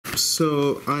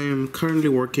So I am currently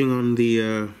working on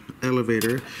the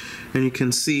elevator, and you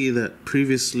can see that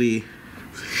previously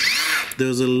there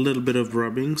was a little bit of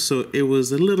rubbing, so it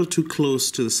was a little too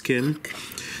close to the skin.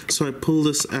 So I pulled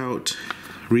this out,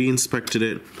 re-inspected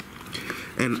it,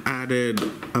 and added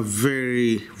a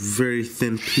very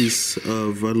thin piece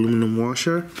of aluminum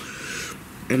washer.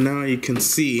 And now you can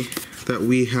see that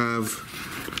we have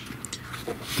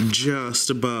just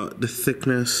about the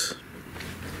thickness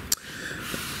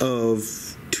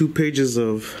of 2 pages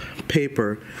of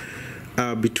paper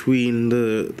between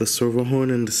the servo horn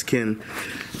and the skin,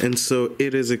 and so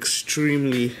it is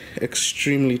extremely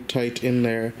tight in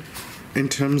there. In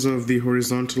terms of the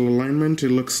horizontal alignment, it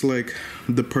looks like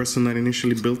the person that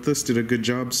initially built this did a good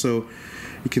job. So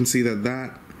you can see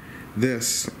that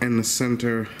this and the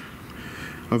center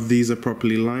of these are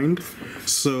properly lined.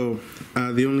 So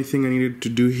the only thing I needed to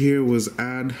do here was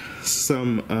add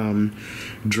some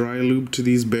dry lube to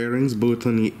these bearings, both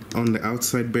on the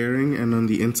outside bearing and on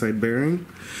the inside bearing.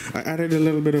 I added a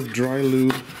little bit of dry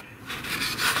lube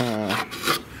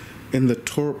in the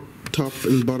top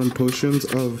and bottom portions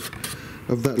of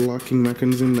that locking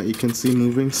mechanism that you can see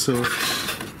moving. So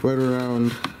right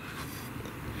around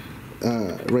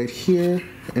right here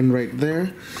and right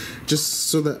there, just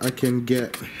so that I can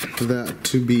get that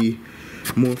to be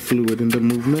more fluid in the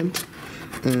movement.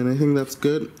 And I think that's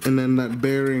good. And then that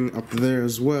bearing up there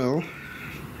as well.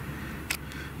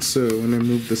 So when I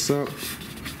move this up,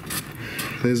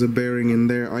 there's a bearing in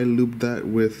there. I lubed that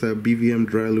with BVM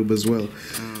dry lube as well.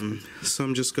 So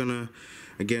I'm just gonna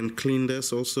again clean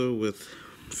this also with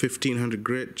 1500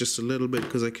 grit, just a little bit,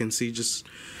 because I can see just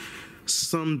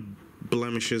some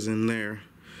blemishes in there.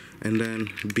 And then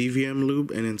BVM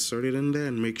lube and insert it in there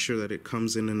and make sure that it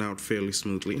comes in and out fairly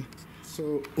smoothly.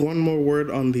 So one more word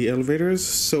on the elevators.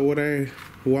 So what I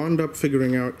wound up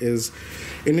figuring out is,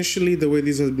 initially the way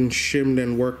these have been shimmed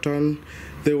and worked on,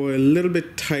 they were a little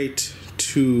bit tight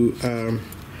to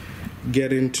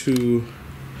get into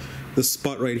the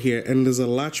spot right here, and there's a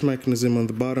latch mechanism on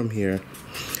the bottom here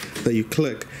that you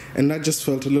click, and that just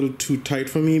felt a little too tight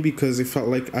for me because it felt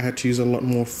like I had to use a lot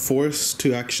more force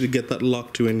to actually get that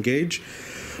lock to engage.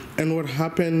 And what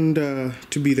happened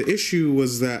to be the issue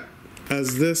was that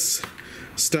as this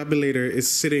stabilator is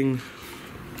sitting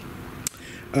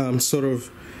sort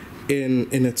of in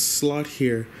its slot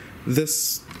here,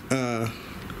 this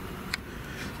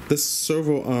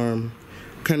servo arm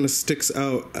kind of sticks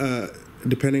out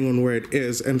depending on where it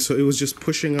is, and so it was just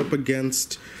pushing up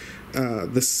against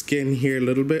the skin here a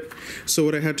little bit. So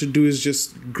what I had to do is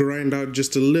just grind out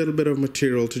just a little bit of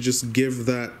material to just give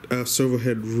that servo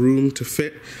head room to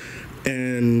fit,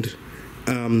 and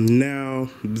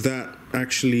now that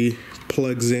actually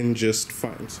plugs in just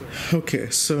fine.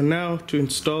 Okay, so now to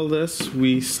install this,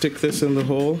 we stick this in the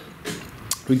hole,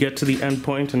 we get to the end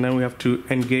point, and then we have to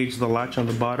engage the latch on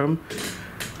the bottom,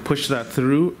 push that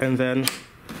through, and then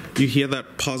you hear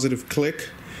that positive click,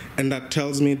 and that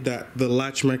tells me that the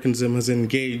latch mechanism has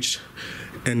engaged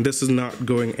and this is not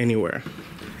going anywhere.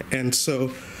 And so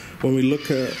when we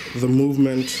look at the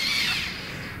movement,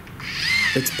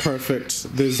 it's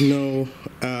perfect. There's no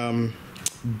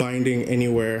binding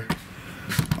anywhere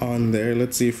on there.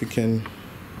 Let's see if we can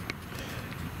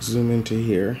zoom into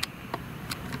here.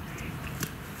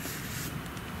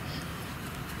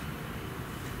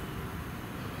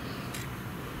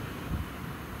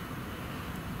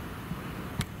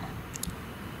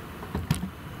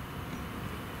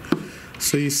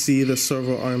 So you see the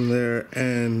servo arm there,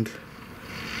 and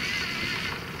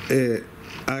it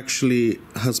actually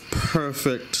has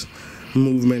perfect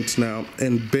movement now,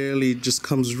 and barely just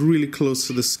comes really close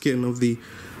to the skin of the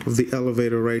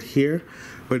elevator right here,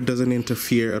 but it doesn't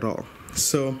interfere at all.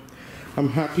 So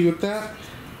I'm happy with that,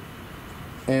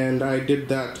 and I did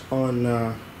that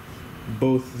on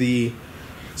both the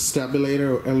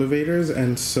stabilator or elevators,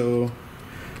 and so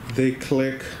they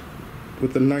click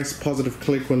with a nice positive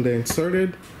click when they're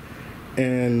inserted,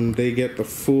 and they get the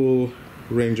full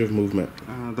range of movement.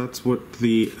 That's what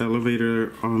the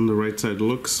elevator on the right side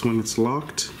looks when it's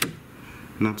locked,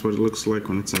 and that's what it looks like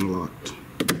when it's unlocked.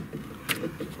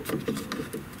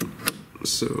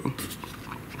 So,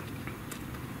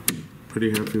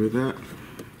 pretty happy with that.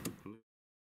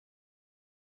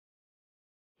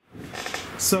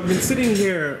 So I've been sitting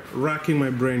here racking my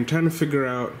brain trying to figure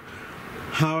out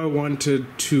how I wanted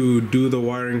to do the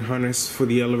wiring harness for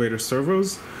the elevator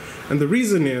servos. And the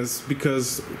reason is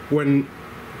because when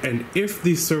and if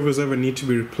these servos ever need to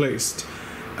be replaced,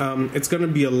 it's going to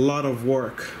be a lot of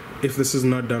work if this is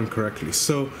not done correctly.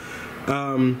 So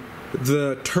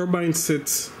the turbine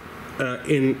sits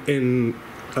in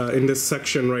in this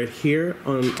section right here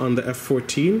on the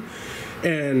F-14,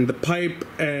 and the pipe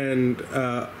and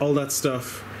all that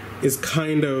stuff is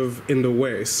kind of in the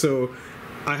way. So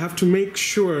I have to make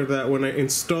sure that when I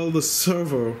install the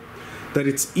servo that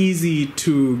it's easy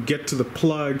to get to the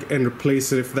plug and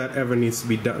replace it if that ever needs to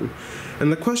be done.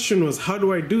 And the question was, how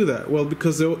do I do that? Well,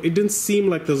 because it didn't seem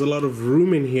like there's a lot of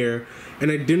room in here, and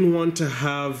I didn't want to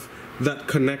have that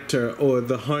connector or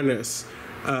the harness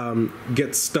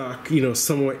get stuck, you know,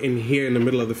 somewhere in here in the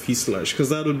middle of the fuselage, because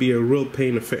that'll be a real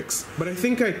pain to fix. But I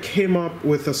think I came up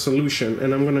with a solution,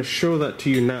 and I'm going to show that to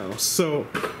you now. So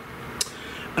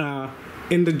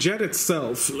in the jet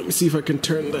itself, let me see if I can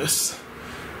turn this.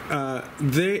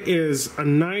 There is a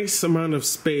nice amount of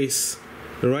space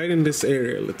right in this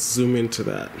area. Let's zoom into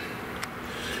that.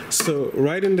 So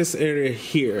right in this area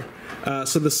here,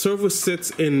 so the servo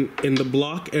sits in the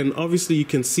block, and obviously you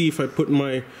can see if I put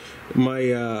my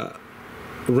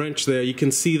wrench there, you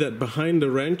can see that behind the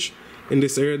wrench in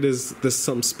this area there's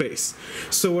some space.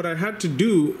 So what I had to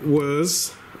do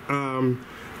was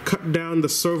cut down the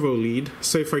servo lead.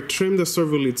 So if I trim the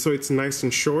servo lead so it's nice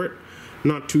and short,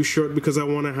 not too short, because I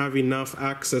want to have enough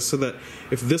access so that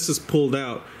if this is pulled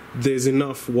out, there's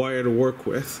enough wire to work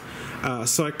with.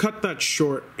 So I cut that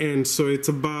short, and so it's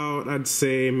about, I'd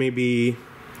say, maybe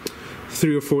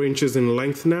 3 or 4 inches in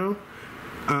length now.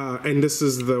 And this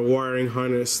is the wiring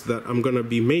harness that I'm gonna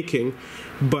be making.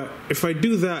 But if I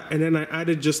do that, and then I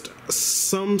added just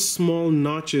some small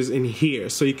notches in here,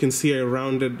 so you can see I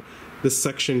rounded this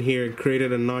section here and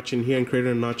created a notch in here and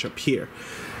created a notch up here.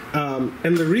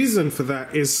 And the reason for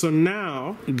that is, so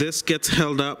now this gets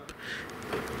held up,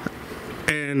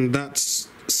 and that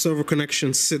servo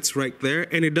connection sits right there,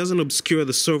 and it doesn't obscure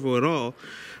the servo at all,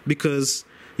 because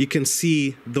you can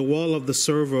see the wall of the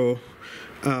servo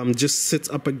just sits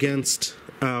up against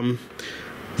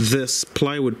this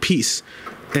plywood piece,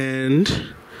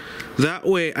 and that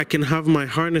way I can have my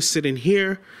harness sit in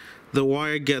here, the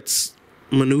wire gets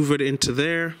maneuvered into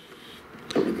there,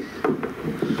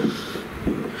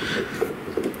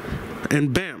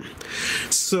 and bam.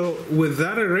 So with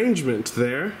that arrangement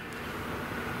there,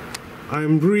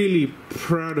 I'm really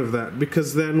proud of that,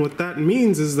 because then what that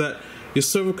means is that your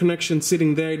servo connection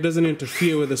sitting there, it doesn't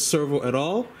interfere with the servo at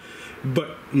all.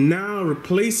 But now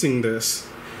replacing this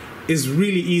is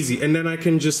really easy, and then I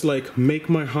can just like make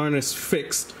my harness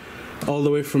fixed all the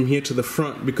way from here to the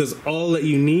front, because all that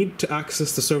you need to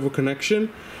access the servo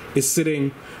connection is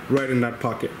sitting right in that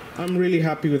pocket. I'm really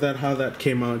happy with that, how that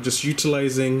came out, just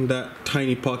utilizing that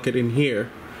tiny pocket in here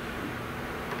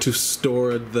to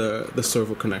store the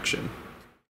servo connection.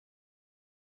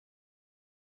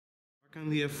 On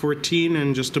the F-14,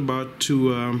 and just about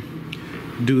to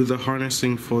do the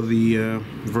harnessing for the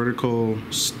vertical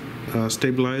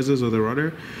stabilizers or the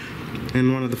rudder.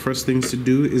 And one of the first things to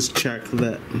do is check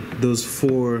that those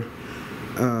 4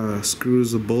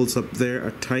 screws or bolts up there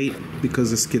are tight, because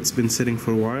this kit's been sitting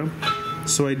for a while.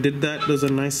 So I did that, those are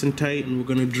nice and tight, and we're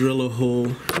going to drill a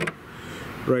hole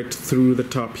right through the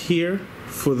top here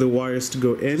for the wires to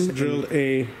go in. Drilled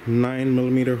a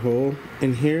 9mm hole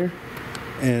in here,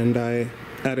 and I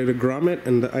added a grommet,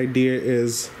 and the idea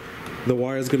is the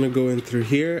wire is going to go in through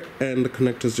here, and the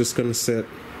connector is just going to sit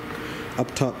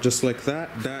up top just like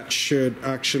that. That should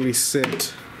actually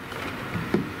sit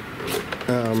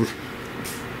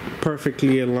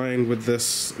perfectly aligned with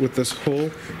this hole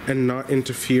and not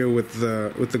interfere with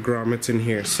the grommets in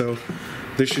here. So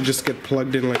this should just get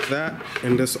plugged in like that,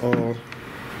 and this all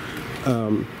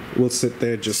will sit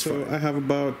there just fine. So I have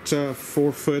about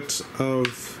 4 foot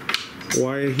of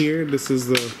wire here. This is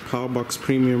the Powerbox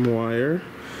Premium wire,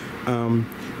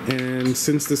 and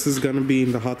since this is going to be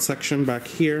in the hot section back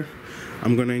here,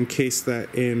 I'm going to encase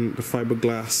that in the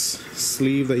fiberglass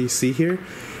sleeve that you see here.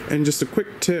 And just a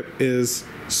quick tip is,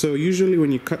 so usually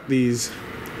when you cut these,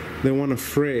 they want to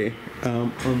fray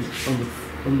on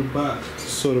the back,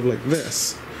 sort of like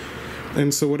this.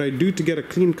 And so what I do to get a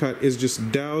clean cut is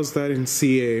just douse that in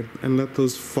CA and let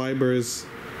those fibers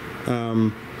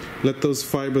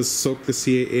soak the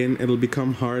CA in. It'll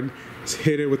become hard. Just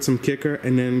hit it with some kicker,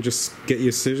 and then just get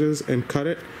your scissors and cut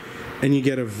it, and you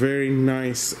get a very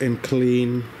nice and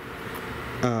clean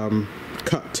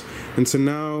cut. And so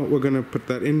now we're gonna put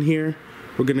that in here.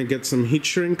 We're gonna get some heat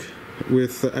shrink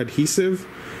with adhesive,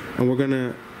 and we're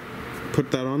gonna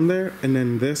put that on there, and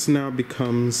then this now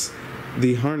becomes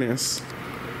the harness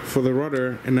for the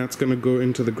rudder, and that's gonna go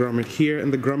into the grommet here,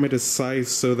 and the grommet is sized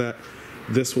so that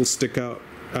this will stick out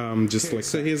just like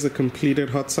so. Here's a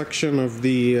completed hot section of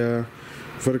the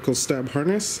vertical stab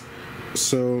harness.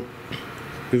 So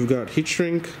we've got heat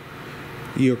shrink,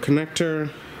 your connector,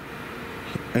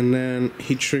 and then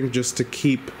heat shrink just to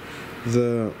keep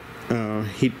the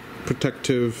heat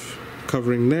protective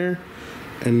covering there,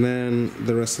 and then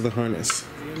the rest of the harness.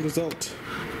 The end result: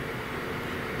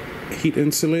 heat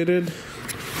insulated,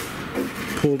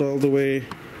 pulled all the way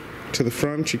to the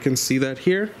front. You can see that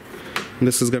here. And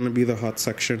this is going to be the hot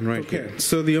section right here.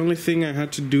 So the only thing I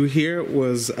had to do here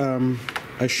was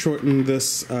I shortened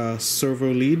this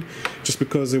servo lead just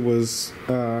because it was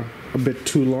a bit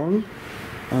too long.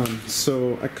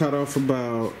 So I cut off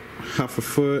about half a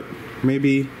foot,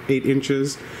 maybe 8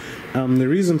 inches. The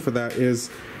reason for that is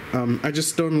I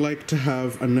just don't like to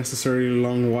have unnecessarily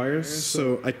long wires,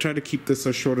 so I try to keep this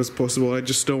as short as possible. I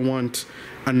just don't want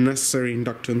unnecessary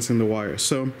inductance in the wire.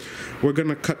 So we're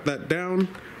gonna cut that down,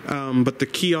 but the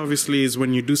key obviously is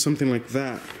when you do something like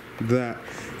that, that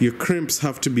your crimps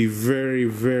have to be very,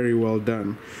 very well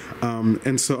done.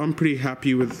 And so I'm pretty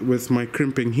happy with my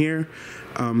crimping here.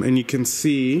 And you can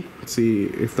see, let's see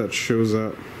if that shows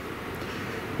up.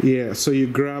 Yeah, so you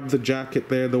grab the jacket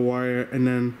there, the wire, and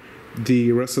then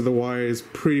the rest of the wire is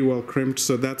pretty well crimped,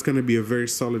 so that's going to be a very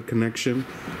solid connection.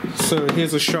 So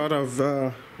here's a shot of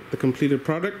the completed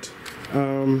product.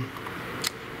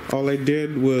 All I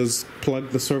did was plug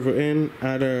the servo in,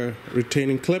 add a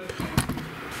retaining clip,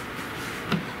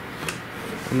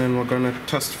 and then we're going to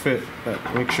test fit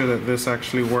that, make sure that this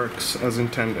actually works as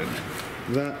intended.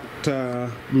 That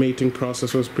mating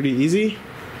process was pretty easy,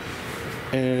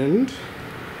 and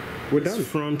we're done. This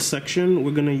front section,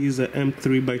 we're gonna use a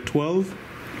M3x12,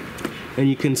 and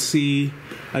you can see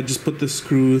I just put the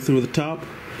screw through the top,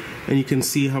 and you can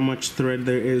see how much thread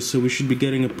there is. So we should be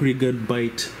getting a pretty good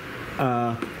bite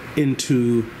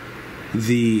into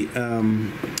the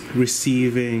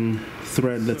receiving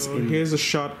thread that's in. Here's a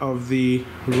shot of the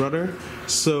rudder.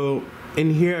 So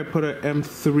in here I put a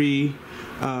M3.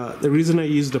 The reason I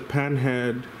used a pan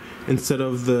head instead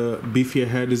of the beefier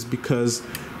head is because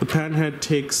the pan head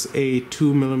takes a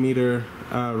 2mm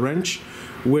wrench,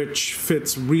 which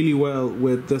fits really well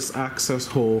with this access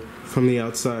hole from the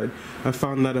outside. I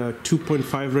found that a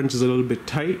 2.5 wrench is a little bit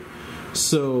tight,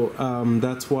 so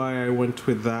that's why I went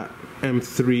with that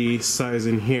M3 size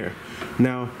in here.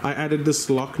 Now I added this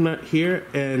lock nut here,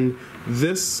 and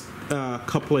this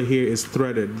coupler here is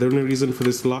threaded. The only reason for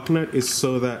this lock nut is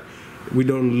so that we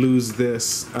don't lose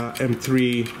this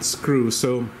M3 screw.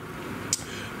 So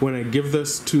when I give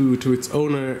this to its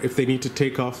owner, if they need to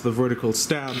take off the vertical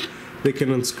stab, they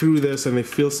can unscrew this and they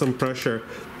feel some pressure,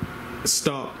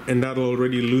 stop, and that'll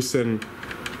already loosen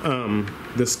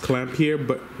this clamp here,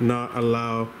 but not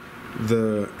allow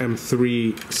the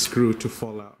M3 screw to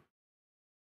fall out.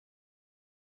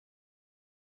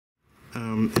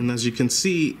 And as you can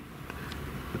see,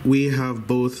 we have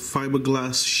both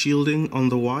fiberglass shielding on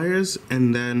the wires,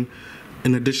 and then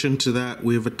in addition to that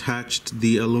we've attached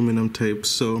the aluminum tape,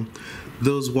 so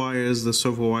those wires, the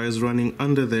servo wires running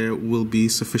under there, will be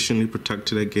sufficiently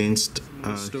protected against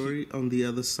story on the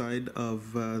other side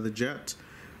of the jet.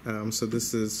 So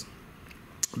this is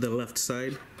the left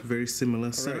side, very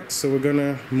similar setup. Right, so we're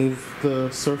gonna move the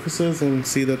surfaces and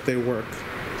see that they work.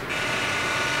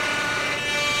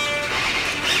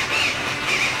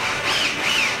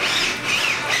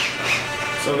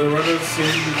 So the rudders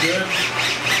seem to be good.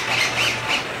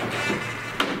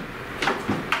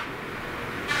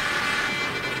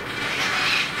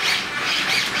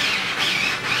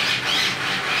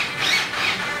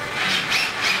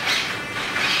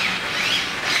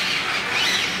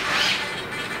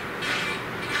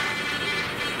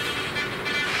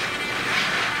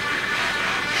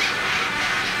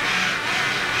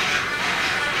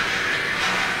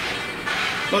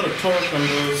 A lot of torque on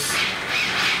those.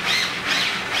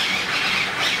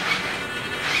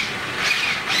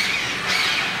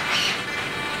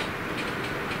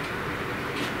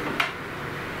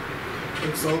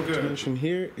 It's all good. Mention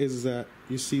here is that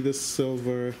you see this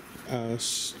silver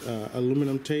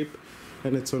aluminum tape,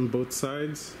 and it's on both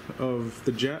sides of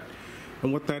the jet.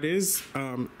 And what that is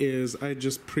I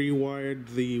just pre-wired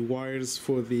the wires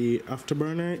for the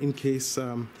afterburner in case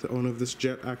the owner of this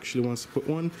jet actually wants to put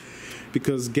one,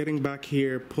 because getting back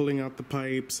here, pulling out the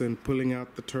pipes and pulling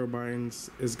out the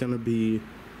turbines is going to be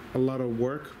a lot of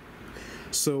work.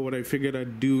 So what I figured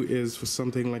I'd do is, for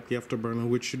something like the afterburner,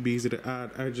 which should be easy to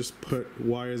add, I just put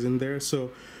wires in there.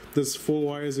 So there's 4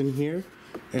 wires in here,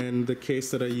 and the case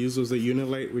that I used was a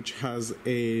Unilight, which has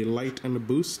a light and a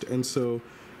boost. And so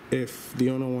if the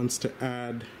owner wants to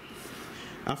add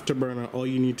afterburner, all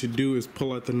you need to do is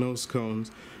pull out the nose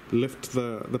cones, lift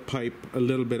the pipe a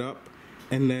little bit up,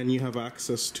 and then you have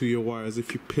access to your wires.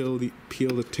 If you peel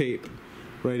the tape,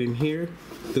 right in here,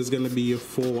 there's going to be your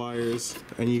 4 wires,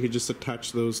 and you could just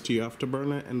attach those to your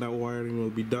afterburner and that wiring will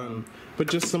be done. But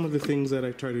just some of the things that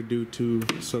I try to do to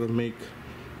sort of make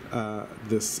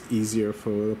this easier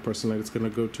for the person that it's going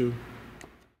to go to.